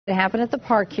It happened at the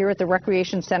park here at the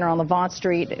Recreation Center on Levant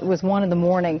Street. It was 1 in the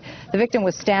morning. The victim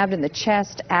was stabbed in the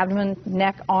chest, abdomen,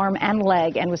 neck, arm, and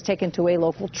leg and was taken to a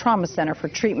local trauma center for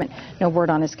treatment. No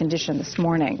word on his condition this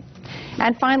morning.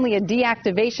 And finally, a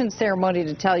deactivation ceremony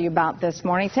to tell you about this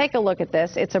morning. Take a look at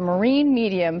this. It's a Marine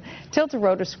medium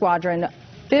tiltrotor squadron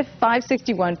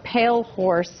 561 Pale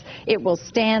Horse. It will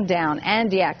stand down and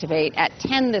deactivate at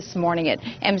 10 this morning at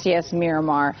MCAS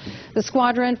Miramar. The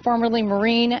squadron, formerly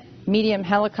Marine Medium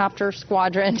Helicopter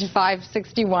Squadron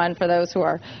 561, for those who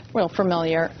are well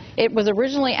familiar. It was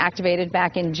originally activated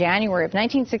back in January of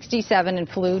 1967 and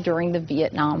flew during the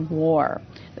Vietnam War.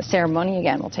 The ceremony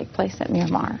again will take place at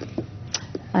Miramar.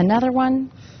 Another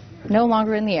one no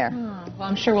longer in the air. Well,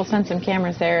 I'm sure we'll send some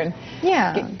cameras there and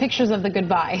get pictures of the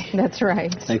goodbye. That's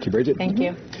right. Thank you, Bridget. Thank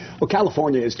you. Well,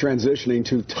 California is transitioning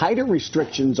to tighter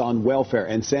restrictions on welfare,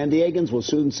 and San Diegans will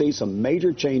soon see some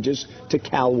major changes to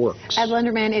CalWorks. Ed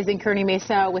Lenderman is in Kearney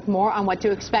Mesa with more on what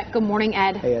to expect. Good morning,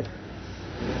 Ed. Hey, Ed.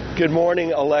 Good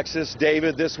morning, Alexis.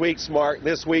 David, this week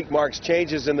marks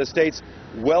changes in the state's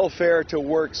welfare to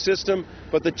work system,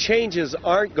 but the changes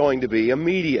aren't going to be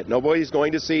immediate. Nobody's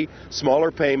going to see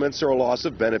smaller payments or a loss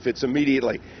of benefits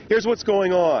immediately. Here's what's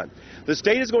going on. The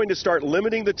state is going to start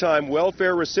limiting the time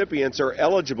welfare recipients are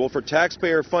eligible for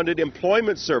taxpayer-funded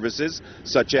employment services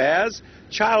such as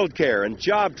child care and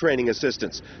job training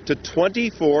assistance to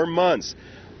 24 months.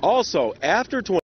 Also, after